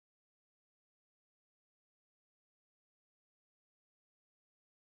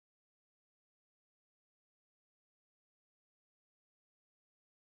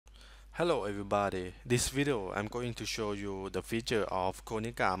Hello everybody, this video I'm going to show you the feature of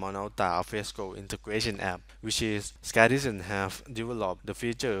KONICA MINOLTA Alfresco Integration App, which is Skytizens have developed the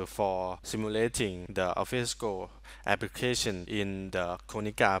feature for simulating the Alfresco application in the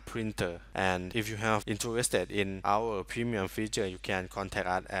KONICA printer. And if you have interested in our premium feature, you can contact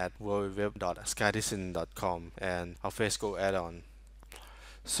us at www.skytizens.com and Alfresco add-on.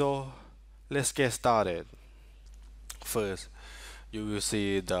 So let's get started. First, you will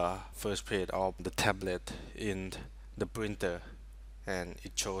see the first page of the tablet in the printer, and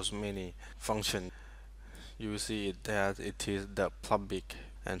it shows many functions. You will see it that it is the public,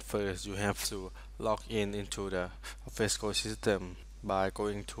 and first you have to log in into the Alfresco system by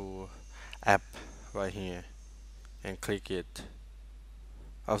going to app right here and click it.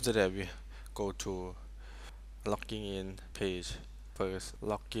 After that, we go to logging in page. First,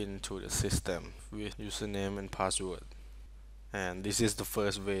 log in to the system with username and password. And this is the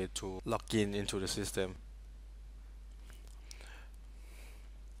first way to log in into the system.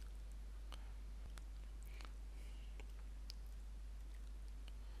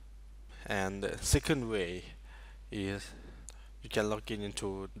 And the second way is you can log in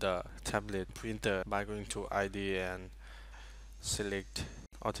into the tablet printer by going to ID and select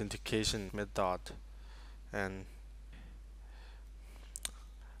authentication method and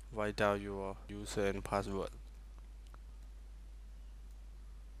write down your user and password.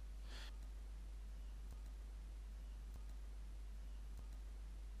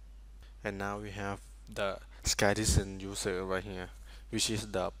 And now we have the Skytizens user right here, which is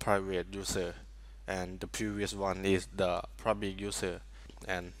the private user, and the previous one is the public user.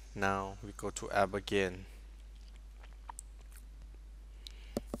 And now we go to app again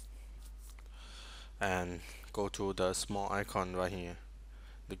and go to the small icon right here,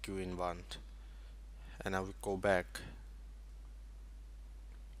 the green one, and now we go back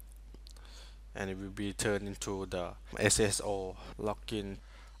and it will be turned into the SSO login.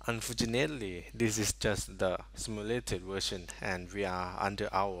 Unfortunately, this is just the simulated version and we are under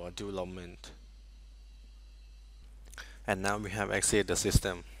our development. And now we have accessed the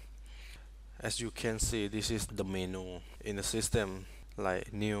system. As you can see, this is the menu in the system,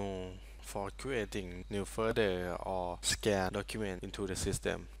 like new for creating new folder or scan document into the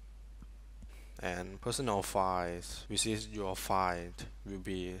system. And personal files, which is your file, will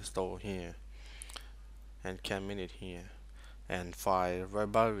be stored here and can manage here. And file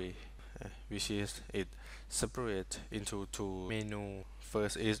library, which is it separate into two menu.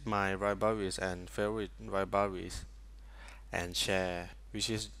 First is my libraries and favorite libraries, and share, which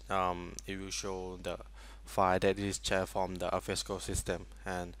is it will show the file that is shared from the Alfresco system,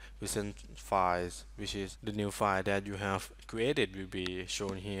 and recent files, which is the new file that you have created, will be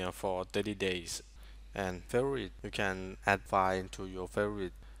shown here for 30 days. And favorite, you can add file into your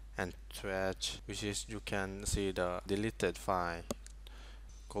favorite. And trash, which is you can see the deleted file.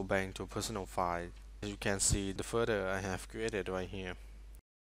 Go back to personal file. You can see the folder I have created right here,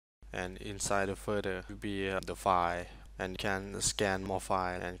 and inside the folder will be the file, and you can scan more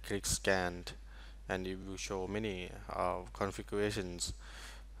file and click scan, and it will show many configurations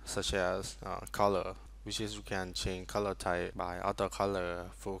such as color, which is you can change color type by auto color,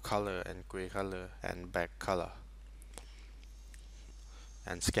 full color, and gray color, and back color.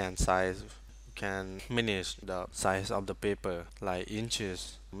 And scan size, you can manage the size of the paper like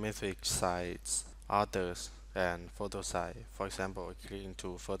inches, metric size, others, and photo size. For example, click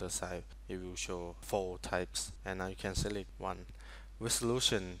into photo size, it will show 4 types, and now you can select one.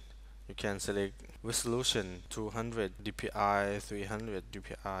 Resolution, you can select resolution 200 dpi, 300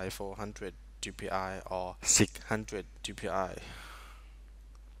 dpi, 400 dpi, or 600 dpi.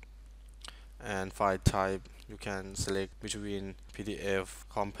 And file type, you can select between PDF,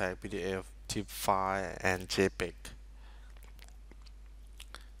 compact PDF, zip file, and JPEG.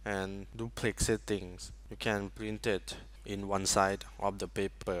 And duplex settings, you can print it in one side of the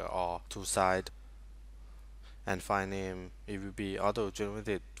paper or two sides. And file name, it will be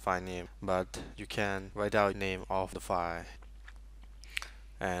auto-generated file name, but you can write out the name of the file.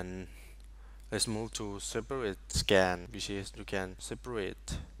 And let's move to separate scan, which is you can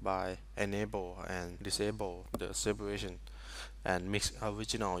separate by enable and disable the separation. And mix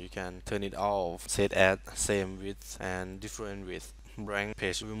original, you can turn it off, set at same width and different width. Blank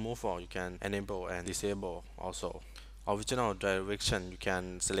page removal, you can enable and disable also. Original direction, you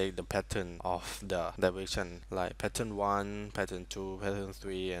can select the pattern of the direction like pattern 1, pattern 2, pattern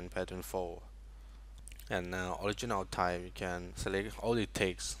 3, and pattern 4. And now original type, you can select only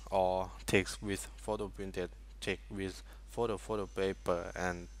text or text with photo printed, text with photo paper,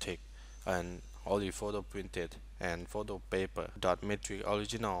 and text and only photo printed, and photo paper, dot metric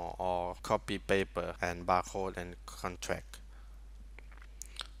original or copy paper, and barcode and contract.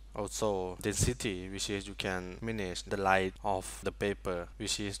 Also density, which is you can manage the light of the paper,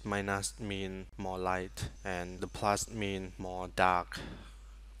 which is minus mean more light and the plus mean more dark.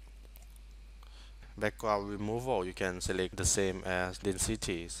 Background removal, you can select the same as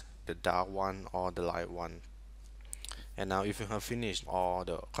densities, the dark one or the light one. And now if you have finished all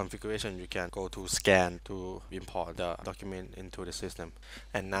the configuration, you can go to scan to import the document into the system.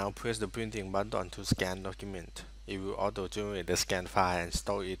 And now press the printing button to scan document. It will auto generate the scan file and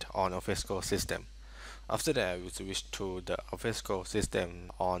store it on Alfresco system. After that, we switch to the Alfresco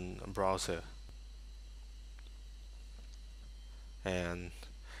system on browser. And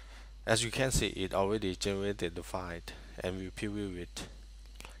as you can see, it already generated the file, and we preview it.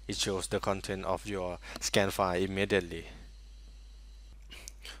 It shows the content of your scan file immediately.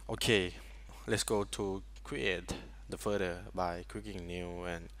 Okay, let's go to create the folder by clicking new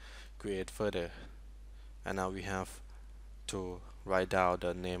and create folder. And now we have to write down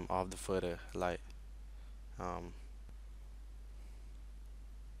the name of the folder, like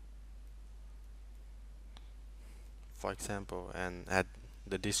for example, and add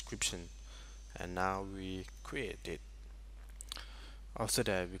the description. And now we create it. After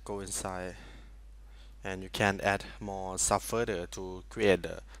that, we go inside and you can add more subfolder to create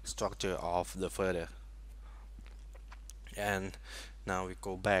the structure of the folder. And now we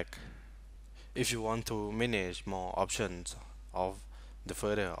go back. If you want to manage more options of the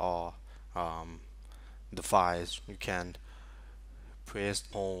folder or the files, you can press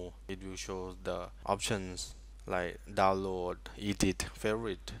hold. It will show the options like download, edit,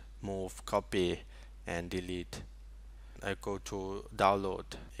 favorite, move, copy, and delete. I go to download.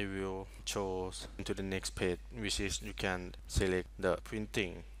 It will show into the next page, which is you can select the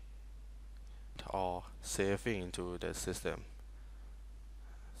printing or saving into the system.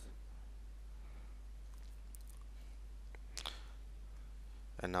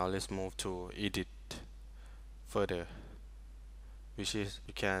 And now let's move to edit further, which is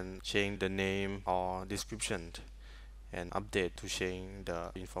you can change the name or description and update to change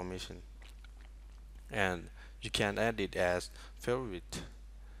the information. And you can add it as favorite.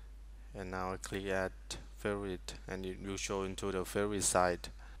 And now I click add favorite and it will show into the favorite site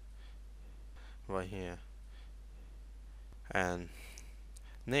right here. And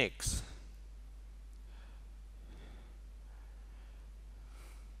next,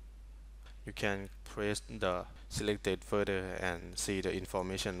 you can press the selected folder and see the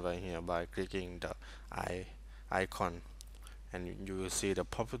information right here by clicking the icon, and you will see the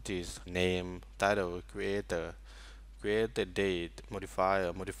properties, name, title, creator, created date,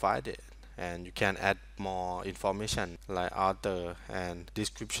 modifier, modified date, and you can add more information like author and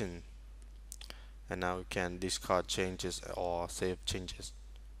description. And now you can discard changes or save changes.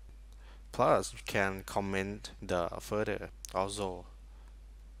 Plus you can comment the folder also.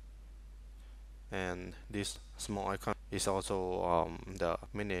 And this small icon is also the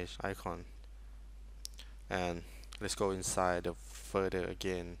manage icon. And let's go inside the folder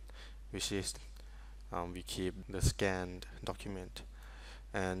again, which is we keep the scanned document,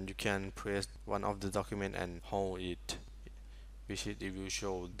 and you can press one of the document and hold it, which it will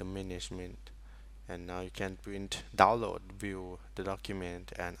show the management. And now you can print, download, view the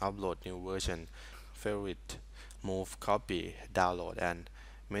document, and upload new version, favorite, move, copy, download, and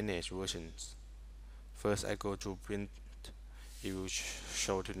manage versions. First I go to print. It will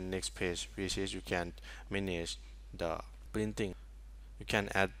show to the next page, which is you can manage the printing. You can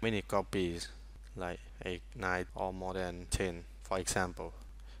add many copies like 8, 9 or more than 10 for example,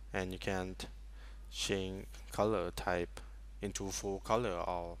 and you can change color type into full color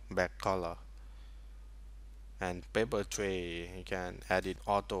or back color. And paper tray, you can add it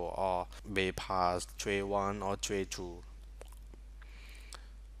auto or bypass tray 1 or tray 2.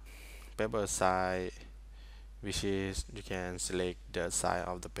 Paper size, which is you can select the size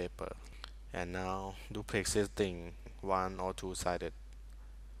of the paper. And now duplex setting, 1 or 2 sided.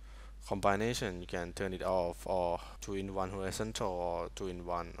 Combination, you can turn it off, or 2-in-1 horizontal or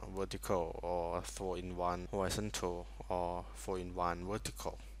 2-in-1 vertical, or 4-in-1 horizontal or 4-in-1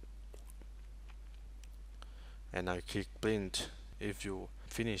 vertical. And now click print if you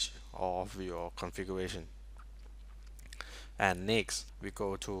finish all of your configuration. And next we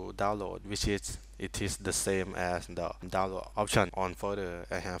go to download, which is it is the same as the download option on folder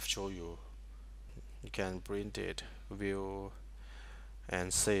I have shown you. You can print it, view,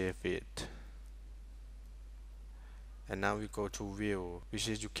 and save it. And now we go to view, which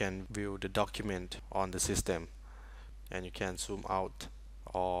is you can view the document on the system, and you can zoom out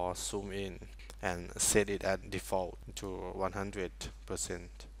or zoom in. and set it at default to 100%.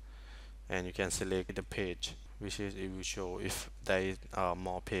 And you can select the page, which is it will show if there is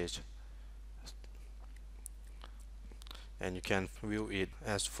more page, and you can view it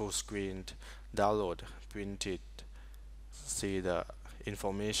as full screen, download, print it, see the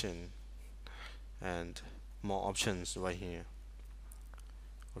information and more options right here.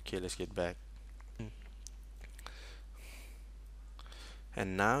 Okay, let's get back.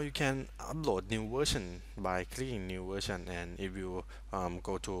 And now you can upload new version by clicking new version, and if you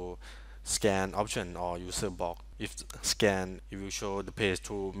go to scan option or user box, if scan, it will show the page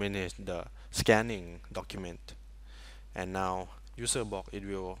to manage the scanning document. And now user box, it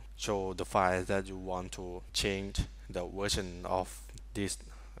will show the file that you want to change the version of this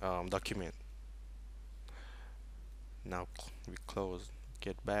document. Now we close,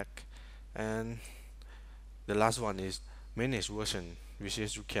 get back, and the last one is manage version, which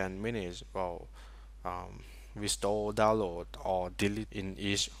is you can manage or restore, download, or delete in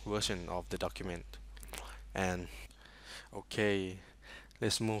each version of the document. And okay,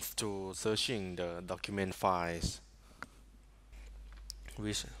 let's move to searching the document files,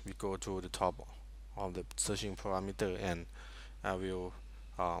 which we go to the top of the searching parameter, and I will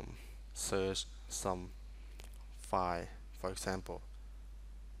search some file, for example,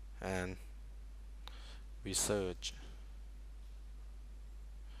 and we search.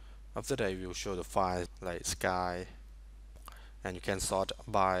 After that, we will show the file like Sky, and you can sort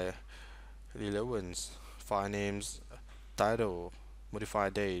by relevance, file names, title,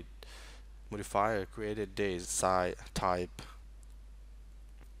 modified date, modifier, created date, size, type,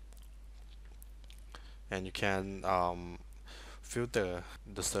 and you can filter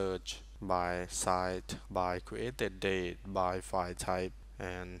the search by site, by created date, by file type,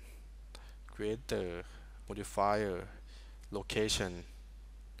 and creator, modifier, location,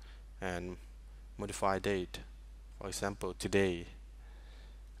 and modify date, for example today,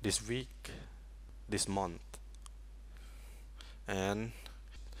 this week, this month. And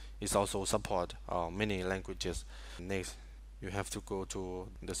it also support many languages. Next, you have to go to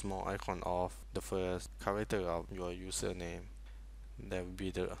the small icon of the first character of your username. That will be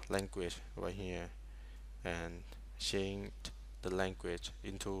the language right here, and change the language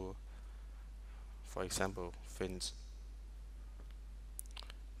into, for example, French.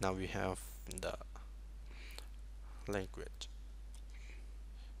 Now we have the language.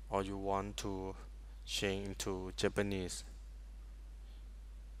 Or you want to change into Japanese,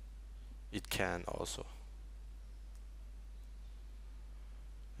 it can also.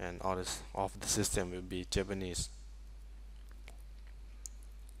 And all this of the system will be Japanese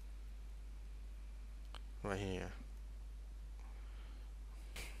right here.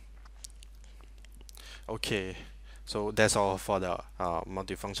 Okay, so that's all for the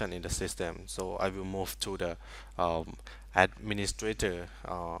multifunction in the system. So I will move to the administrator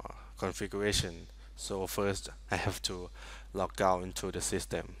configuration. So first I have to log out into the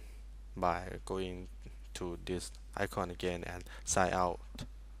system by going to this icon again and sign out,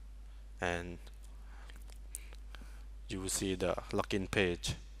 and you will see the login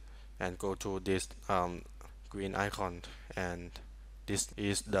page, and go to this green icon, and this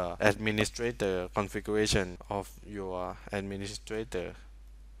is the administrator configuration of your administrator,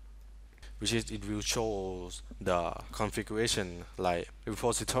 which is it will show the configuration like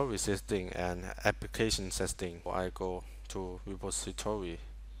repository setting and application setting. I go to repository,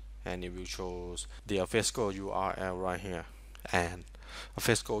 and it will show the Alfresco URL right here, and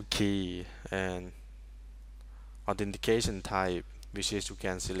Alfresco key, and authentication type, which is you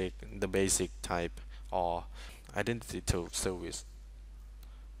can select the basic type or identity to service,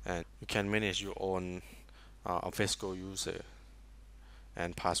 and you can manage your own Alfresco user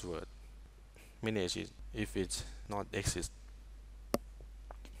and password. Manage it if it's not exist.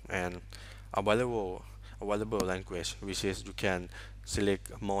 And available language, which is you can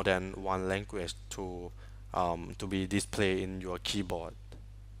select more than one language to be displayed in your keyboard.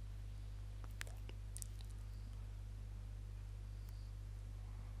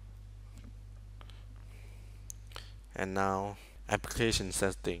 And now application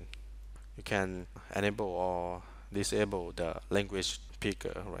setting, you can enable or disable the language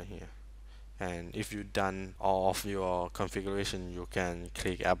picker right here. And if you've done all of your configuration, you can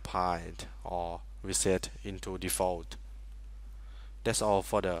click apply or reset into default. That's all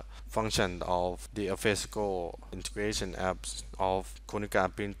for the function of the Alfresco integration apps of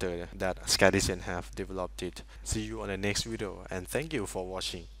KONICA printer that Skytizens have developed it. See you on the next video, and thank you for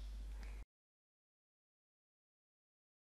watching.